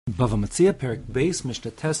Bava Metzia, Perik Beis,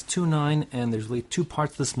 Mishnah Test 2.9, and there's really two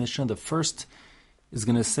parts of this Mishnah. The first is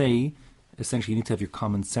going to say, essentially, you need to have your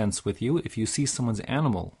common sense with you. If you see someone's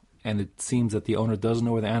animal, and it seems that the owner doesn't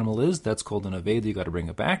know where the animal is, that's called an aveda, you got to bring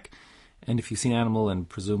it back. And if you see an animal, and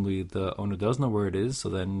presumably the owner does know where it is, so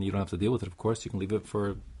then you don't have to deal with it, of course, you can leave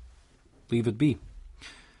it be.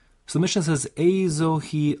 So the Mishnah says,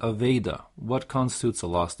 Eizohi aveda, what constitutes a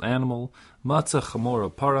lost animal? Matzah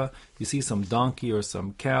chamora para, you see some donkey or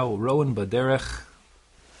some cow, rowan baderech,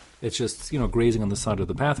 it's just, grazing on the side of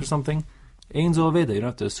the path or something. Einzo aveda, you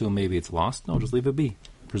don't have to assume maybe it's lost, no, just leave it be.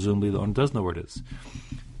 Presumably the owner does know where it is.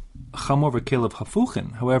 Chamor v'kelev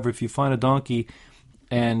hafuchin, however, if you find a donkey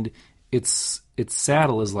and its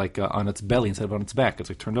saddle is like on its belly instead of on its back, it's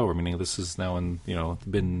like turned over, meaning this is now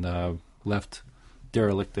been left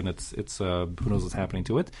derelict, and it's who knows what's happening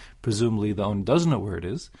to it. Presumably the owner doesn't know where it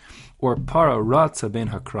is. Or para ratza ben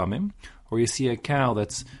hakramim, or you see a cow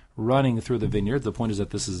that's running through the vineyard. The point is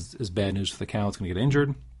that this is bad news for the cow; it's going to get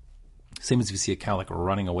injured. Same as if you see a cow like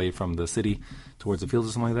running away from the city towards the fields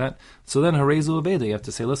or something like that. So then harezu aveda, you have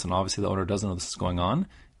to say, listen, obviously the owner doesn't know this is going on,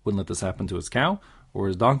 wouldn't let this happen to his cow or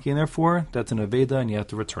his donkey, and therefore that's an aveda, and you have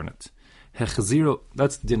to return it. Hechaziro,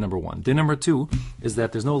 that's din number one. Din number two is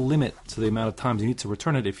that there's no limit to the amount of times you need to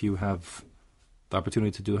return it if you have the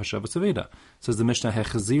opportunity to do hashavas aveda. Says the Mishnah,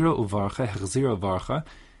 hechaziro uvarcha,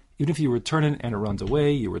 even if you return it and it runs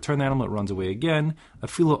away, you return the animal, it runs away again.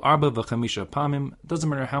 Afilo arba v'chamisha pamim, doesn't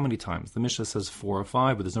matter how many times. The Mishnah says 4 or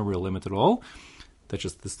 5, but there's no real limit at all. That's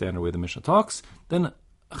just the standard way the Mishnah talks. Then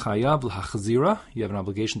chayav l'hachazira, you have an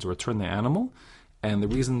obligation to return the animal. And the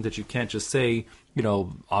reason that you can't just say,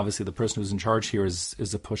 obviously the person who's in charge here is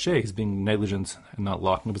a poshe, he's being negligent and not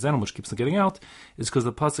locking up his animal, which keeps on getting out, is because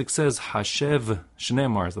the pasuk says, Hashev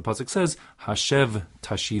Shneimar. The pasuk says, Hashev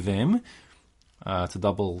Tashivim. It's a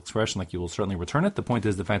double expression, like you will certainly return it. The point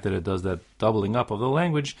is the fact that it does that doubling up of the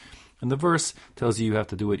language, and the verse tells you have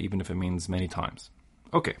to do it even if it means many times.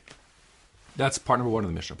 Okay. That's part number one of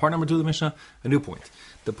the Mishnah. Part number two of the Mishnah, a new point.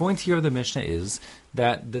 The point here of the Mishnah is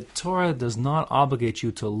that the Torah does not obligate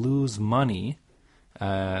you to lose money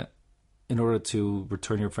in order to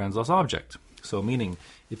return your friend's lost object. So meaning,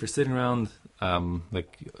 if you're sitting around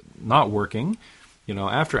not working,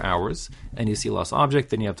 after hours, and you see a lost object,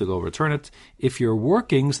 then you have to go return it. If you're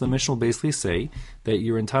working, so the Mishnah will basically say that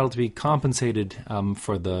you're entitled to be compensated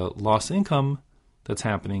for the lost income that's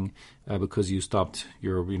happening because you stopped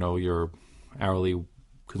your hourly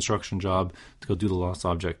construction job to go do the lost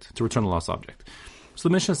object, to return the lost object. So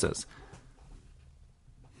the Mishnah says,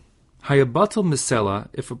 Hayabatal misela,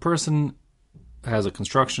 if a person has a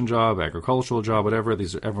construction job, agricultural job, whatever,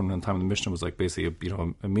 everyone in the time of the Mishnah was like basically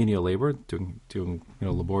a menial labor, doing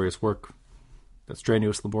laborious work, that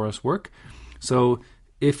strenuous laborious work. So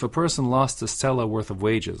if a person lost a sela worth of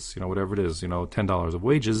wages, whatever it is, $10 of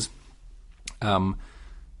wages,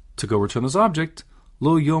 to go return this object,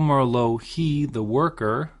 Lo yomar lo, he, the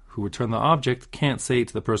worker who returned the object, can't say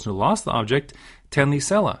to the person who lost the object, ten li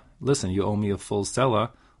sela. Listen, you owe me a full sela,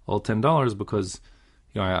 all $10, because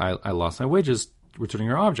I lost my wages returning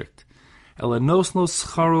your object. Elanos no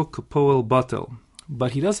scharo kapoel batel.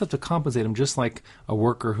 But he does have to compensate him just like a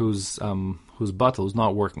worker who's batel, who's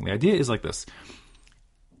not working. The idea is like this.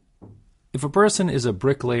 If a person is a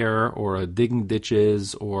bricklayer or a digging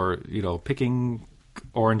ditches or picking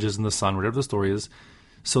oranges in the sun, whatever the story is,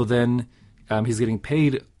 so then he's getting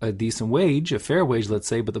paid a decent wage, a fair wage, let's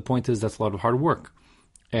say, but the point is that's a lot of hard work.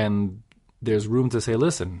 And there's room to say,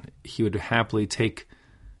 listen, he would happily take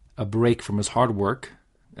a break from his hard work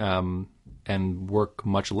and work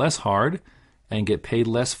much less hard and get paid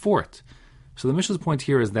less for it. So the Mishnah's point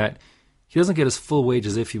here is that he doesn't get his full wage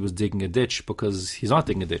as if he was digging a ditch, because he's not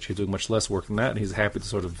digging a ditch. He's doing much less work than that, and he's happy to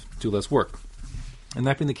sort of do less work. And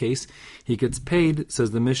that being the case, he gets paid,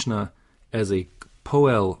 says the Mishnah, as a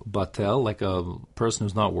poel batel, like a person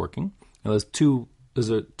who's not working. Now there's two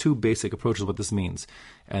basic approaches of what this means.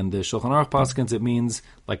 And the Shulchan Aruch paskins, it means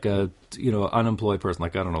like a unemployed person,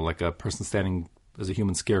 like a person standing as a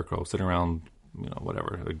human scarecrow, sitting around,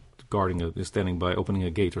 guarding, standing by, opening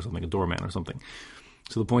a gate or something, a doorman or something.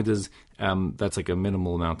 So the point is, that's like a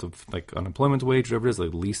minimal amount of like unemployment wage, whatever it is,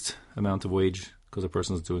 like least amount of wage, because a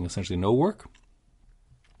person is doing essentially no work.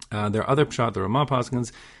 Their other pshat, the Ramah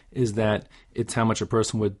paskins, is that it's how much a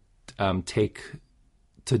person would take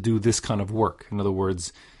to do this kind of work. In other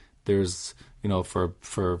words, there's for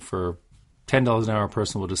 $10 an hour, a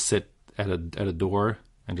person will just sit at a door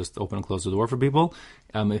and just open and close the door for people.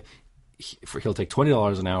 He'll take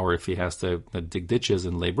 $20 an hour if he has to dig ditches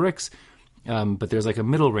and lay bricks. But there's like a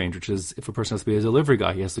middle range, which is if a person has to be a delivery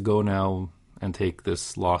guy, he has to go now and take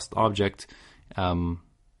this lost object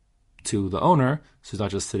to the owner, so he's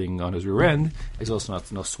not just sitting on his rear end, he's also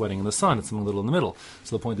not sweating in the sun, it's something a little in the middle.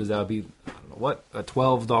 So the point is that would be, I don't know what, a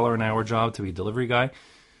 $12 an hour job to be a delivery guy.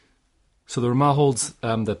 So the Ramah holds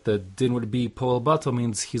that the din would be poel bato,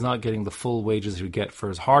 means he's not getting the full wages he would get for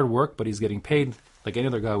his hard work, but he's getting paid like any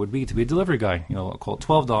other guy would be to be a delivery guy. I'll call it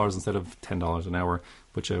 $12 instead of $10 an hour,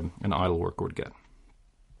 which an idle worker would get.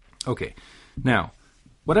 Okay, now,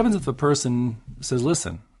 what happens if a person says,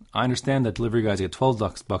 listen, I understand that delivery guys get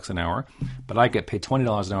 $12 an hour, but I get paid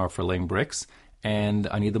 $20 an hour for laying bricks, and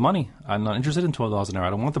I need the money. I'm not interested in $12 an hour. I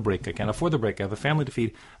don't want the break. I can't afford the break. I have a family to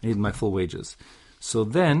feed. I need my full wages. So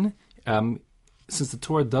then, since the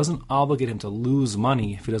Torah doesn't obligate him to lose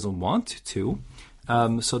money if he doesn't want to,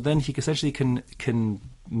 so then he essentially can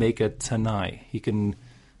make a tanai. He can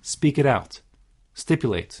speak it out,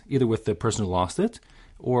 stipulate, either with the person who lost it,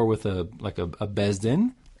 or with a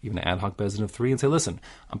bezdin, even an ad hoc bezdin of 3, and say, listen,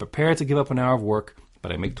 I'm prepared to give up an hour of work,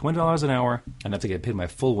 but I make $20 an hour, and I have to get paid my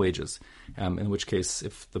full wages. In which case,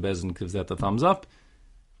 if the bezdin gives that the thumbs up,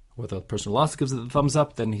 or the person who lost it gives it the thumbs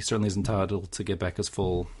up, then he certainly is entitled to get back his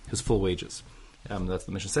full wages. That's what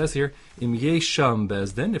the mission says here. Im yesham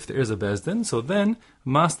bezdin, if there is a bezdin, so then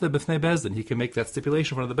master b'fnei bezdin, he can make that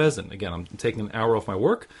stipulation in front of the bezdin. Again, I'm taking an hour off my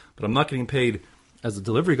work, but I'm not getting paid as a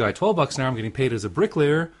delivery guy $12 an hour. I'm getting paid as a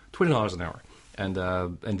bricklayer $20 an hour, and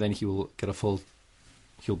then he will get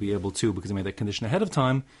he'll be able to, because he made that condition ahead of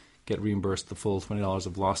time, get reimbursed the full $20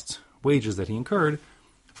 of lost wages that he incurred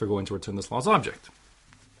for going to return this lost object.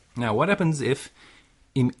 Now, what happens if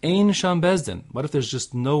im ein sham bezdin? What if there's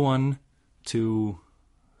just no one to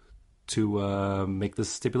make this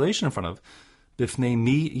stipulation in front of? Bifnei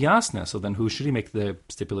mi yasna. So then who should he make the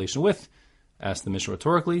stipulation with? Asked the Mishnah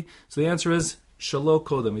rhetorically. So the answer is shalo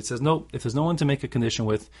kodem. He says, no, if there's no one to make a condition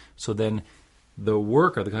with, so then the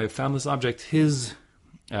worker, the guy who found this object, his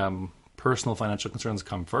personal financial concerns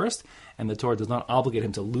come first, and the Torah does not obligate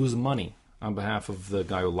him to lose money on behalf of the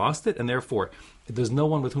guy who lost it, and therefore, if there's no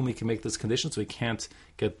one with whom he can make this condition, so he can't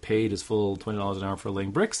get paid his full $20 an hour for laying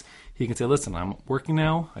bricks, he can say, listen, I'm working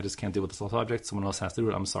now, I just can't deal with this lost object, someone else has to do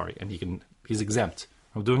it, I'm sorry. And he's exempt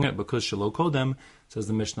from doing it, because Shelo Kodem, says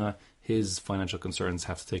the Mishnah, his financial concerns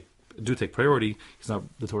do take priority. The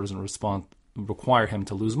Torah doesn't require him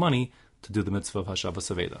to lose money to do the mitzvah of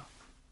Hashavas Aveda.